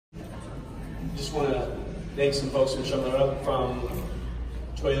just want to thank some folks who showed up from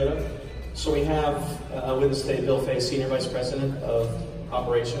Toyota. So we have with us today Bill Fay, Senior Vice President of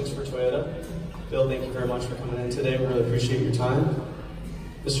Operations for Toyota. Bill, thank you very much for coming in today. We really appreciate your time.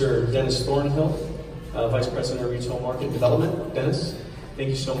 Mr. Dennis Thornhill, Vice President of Retail Market Development. Dennis, thank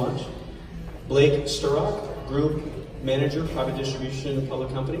you so much. Blake Sturrock, Group Manager, Private Distribution,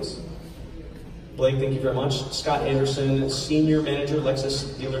 Public Companies. Blake, thank you very much. Scott Anderson, Senior Manager,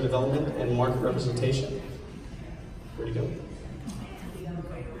 Lexus Dealer Development and Market Representation. Where'd you go?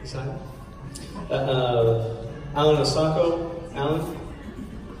 Alan Osako. Alan,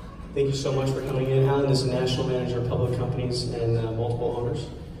 thank you so much for coming in. Alan is the National Manager of Public Companies and multiple owners.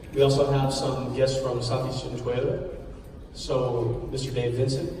 We also have some guests from Southeastern Toyota. So, Mr. Dave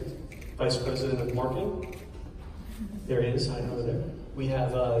Vincent, Vice President of Marketing. There he is, hiding over there. We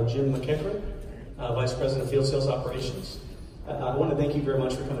have Jim McEachran, Vice President of Field Sales Operations. I want to thank you very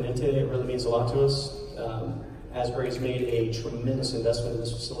much for coming in today. It really means a lot to us. Asbury's made a tremendous investment in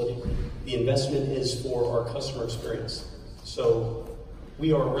this facility. The investment is for our customer experience. So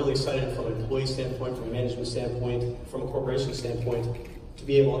we are really excited from an employee standpoint, from a management standpoint, from a corporation standpoint, to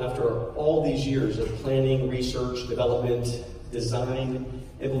be able, after all these years of planning, research, development, design,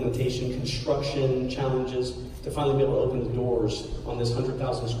 implementation, construction challenges, to finally be able to open the doors on this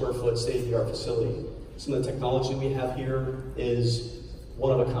 100,000 square foot state-of-the-art facility. Some of the technology we have here is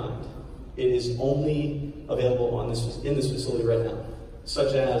one of a kind. It is only available in this facility right now,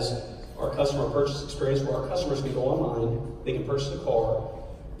 such as our customer purchase experience, where our customers can go online, they can purchase a car,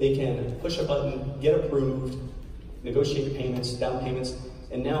 they can push a button, get approved, negotiate payments, down payments,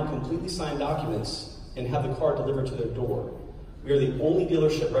 and now completely sign documents and have the car delivered to their door. We are the only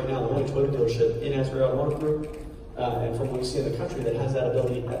dealership right now, the only Toyota dealership in Asbury Automotive Group, and from what we see in the country, that has that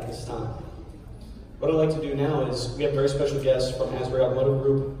ability at this time. What I'd like to do now is, we have very special guests from Asbury Automotive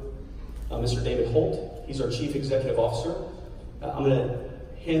Group, Mr. David Holt. He's our Chief Executive Officer. I'm going to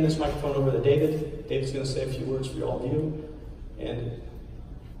hand this microphone over to David. David's going to say a few words for all of you. And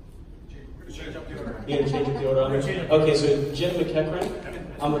change up the order. you're going to change up the order? Okay, so Jim McEachran,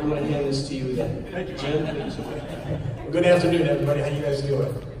 I'm going to hand this to you then. Thank you, Jim. Well, good afternoon, everybody. How you guys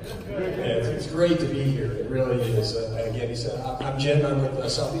doing? Yeah, it's great to be here. It really is. Again, he said, I'm Jim. I'm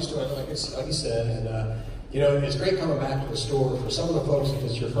with Southeast Toyota, like he said, and you know, it's great coming back to the store. For some of the folks, if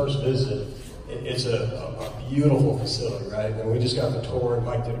it's your first visit, it's a beautiful facility, right? And we just got the tour, and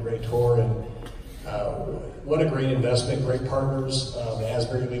Mike did a great tour, and what a great investment, great partners. The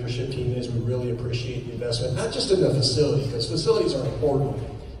Asbury leadership team is. We really appreciate the investment, not just in the facility, because facilities are important,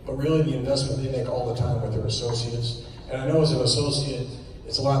 but really the investment they make all the time with their associates. And I know as an associate,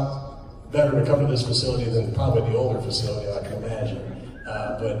 it's a lot better to come to this facility than probably the older facility, I can imagine.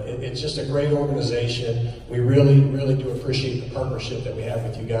 But it's just a great organization. We really, really do appreciate the partnership that we have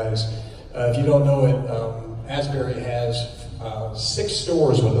with you guys. If you don't know it, Asbury has 6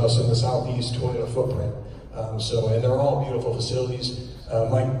 stores with us in the Southeast Toyota footprint. And they're all beautiful facilities.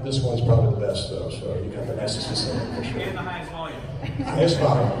 Mike, this one's probably the best though, so you got the nicest facility for sure. And the highest volume. Highest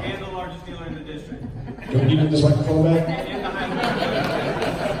volume. And the largest dealer in the district. Do we need this microphone back? And the highest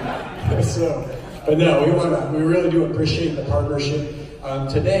volume. But no, we really do appreciate the partnership.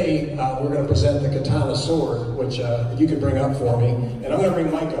 Today, we're going to present the Katana Sword, which you can bring up for me, and I'm going to bring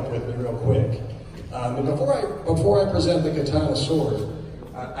Mike up with me real quick. And before I present the Katana Sword,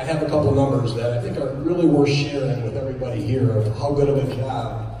 I have a couple numbers that I think are really worth sharing with everybody here of how good of a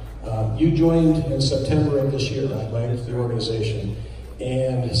job. You joined in September of this year, right, Mike, the organization.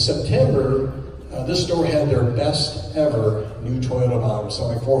 And September, this store had their best ever new Toyota volume,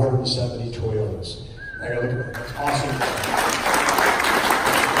 selling 470 Toyotas. I gotta look at that. That's awesome.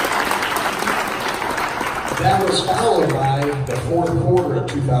 That was followed by the fourth quarter of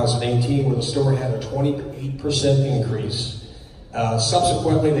 2018, where the store had a 28% increase.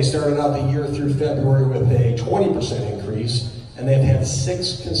 Subsequently, they started out the year through February with a 20% increase, and they've had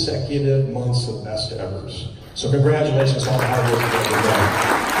 6 consecutive months of best evers. So congratulations on the hard work that you've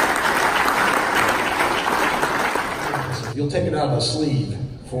done. You'll take it out of the sleeve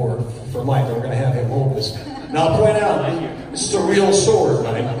for Mike, and we're going to have him hold this. Now, I'll point out, this is a real sword,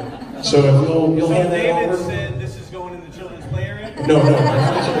 Mike. So if you'll hand that over. David said this is going in the children's play area? No.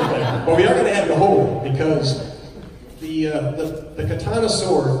 But we are going to have you hold it, because the katana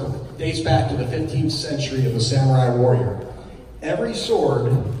sword dates back to the 15th century of the samurai warrior. Every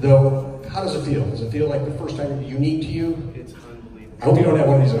sword, though, how does it feel? Does it feel like the first time unique to you? It's unbelievable. I hope you don't have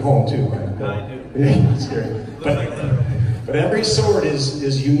one of these at home, too, right? I do. Yeah, it's scary. But every sword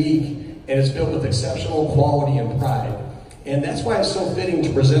is unique, and it's built with exceptional quality and pride. And that's why it's so fitting to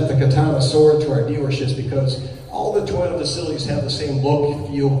present the Katana sword to our dealerships, because all the Toyota facilities have the same look and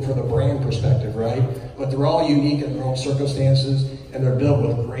feel for the brand perspective, right? But they're all unique in their own circumstances, and they're built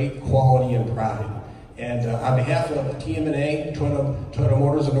with great quality and pride. And on behalf of TM&A, Toyota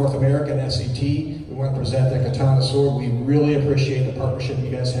Motors of North America, and SCT, we want to present the Katana sword. We really appreciate the partnership you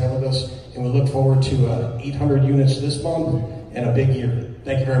guys have with us, and we look forward to 800 units this month and a big year.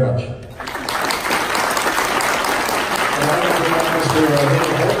 Thank you very much.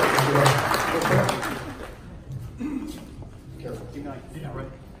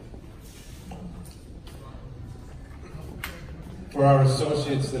 For our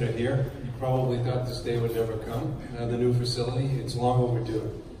associates that are here, you probably thought this day would never come. The new facility, it's long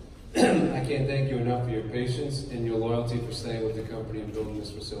overdue. I can't thank you enough for your patience and your loyalty for staying with the company and building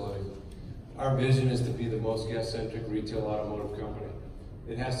this facility. Our vision is to be the most guest-centric retail automotive company.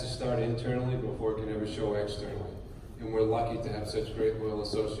 It has to start internally before it can ever show externally. And we're lucky to have such great loyal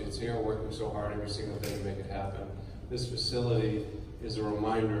associates here working so hard every single day to make it happen. This facility is a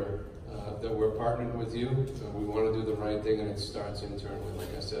reminder that we're partnered with you. We want to do the right thing, and it starts internally,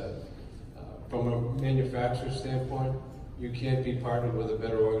 like I said. From a manufacturer standpoint, you can't be partnered with a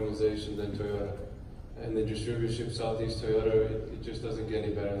better organization than Toyota. And the distributorship Southeast Toyota, it just doesn't get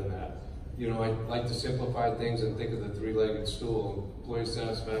any better than that. You know, I like to simplify things and think of the three-legged stool. Employee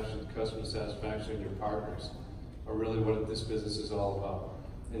satisfaction, customer satisfaction, and your partners are really what this business is all about.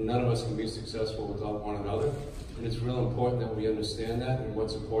 And none of us can be successful without one another. And it's real important that we understand that and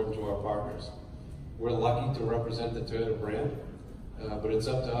what's important to our partners. We're lucky to represent the Toyota brand, but it's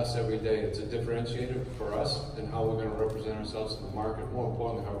up to us every day. It's a differentiator for us and how we're going to represent ourselves in the market, more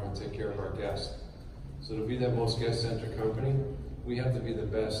importantly, how we're going to take care of our guests. So to be that most guest-centric company, we have to be the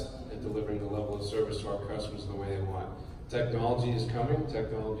best at delivering the level of service to our customers the way they want. Technology is coming,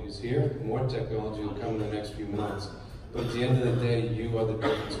 technology is here, more technology will come in the next few months. But at the end of the day, you are the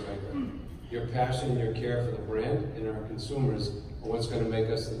difference maker. Your passion and your care for the brand and our consumers are what's going to make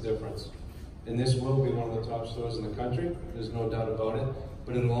us the difference. And this will be one of the top stores in the country, there's no doubt about it,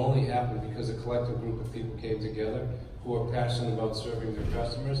 but it'll only happen because a collective group of people came together who are passionate about serving their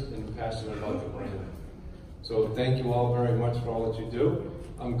customers and passionate about the brand. So thank you all very much for all that you do.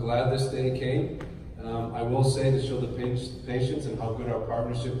 I'm glad this day came. I will say to show the patience and how good our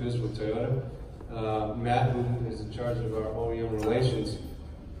partnership is with Toyota. Matt, who is in charge of our OEM relations,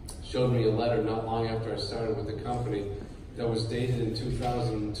 showed me a letter not long after I started with the company that was dated in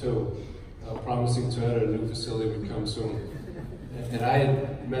 2002, promising Toyota a new facility would come soon. And I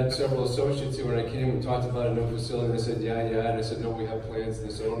had met several associates here when I came and talked about a new facility, and they said, yeah, and I said, no, we have plans, and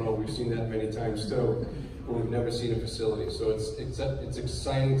they said, oh no, we've seen that many times too, but we've never seen a facility. So it's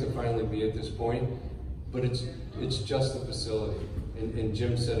exciting to finally be at this point, but it's just the facility. And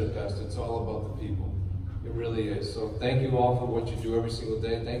Jim said it best, it's all about the people. It really is. So thank you all for what you do every single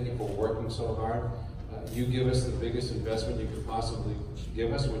day. Thank you for working so hard. You give us the biggest investment you could possibly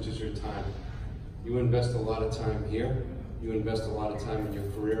give us, which is your time. You invest a lot of time here. You invest a lot of time in your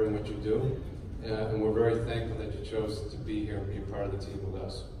career and what you do. And we're very thankful that you chose to be here and be a part of the team with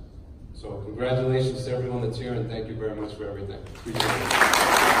us. So congratulations to everyone that's here, and thank you very much for everything. Appreciate it.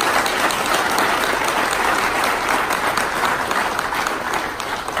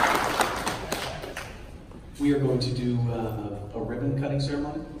 We are going to do a ribbon cutting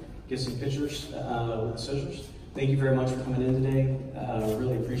ceremony, get some pictures with scissors. Thank you very much for coming in today.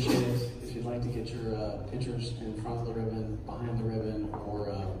 Really appreciate it. If you'd like to get your pictures in front of the ribbon, behind the ribbon, or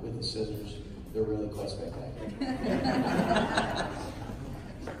with the scissors, they're really quite spectacular.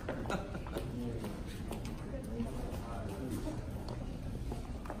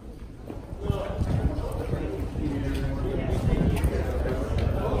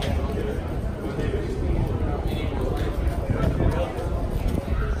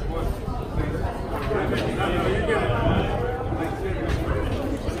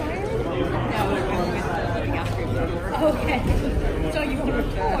 Okay. So you want to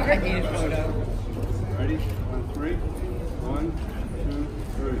record? I need a photo. Ready? On three. 1, 2,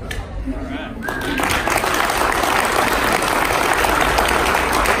 3. All right.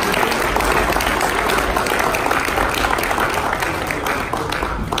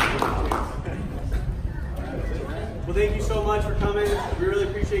 Well, thank you so much for coming. We really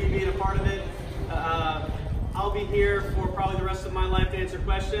appreciate you being a part of it. I'll be here for probably the rest of my life to answer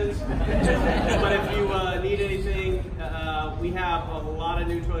questions. But if you need anything, we have a lot of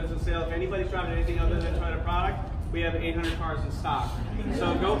new Toyotas on sale. If anybody's driving anything other than Toyota product, we have 800 cars in stock.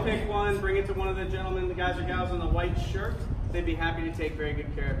 So go pick one, bring it to one of the gentlemen, the guys or gals in the white shirt. They'd be happy to take very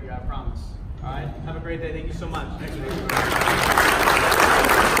good care of you, I promise. All right? Have a great day. Thank you so much.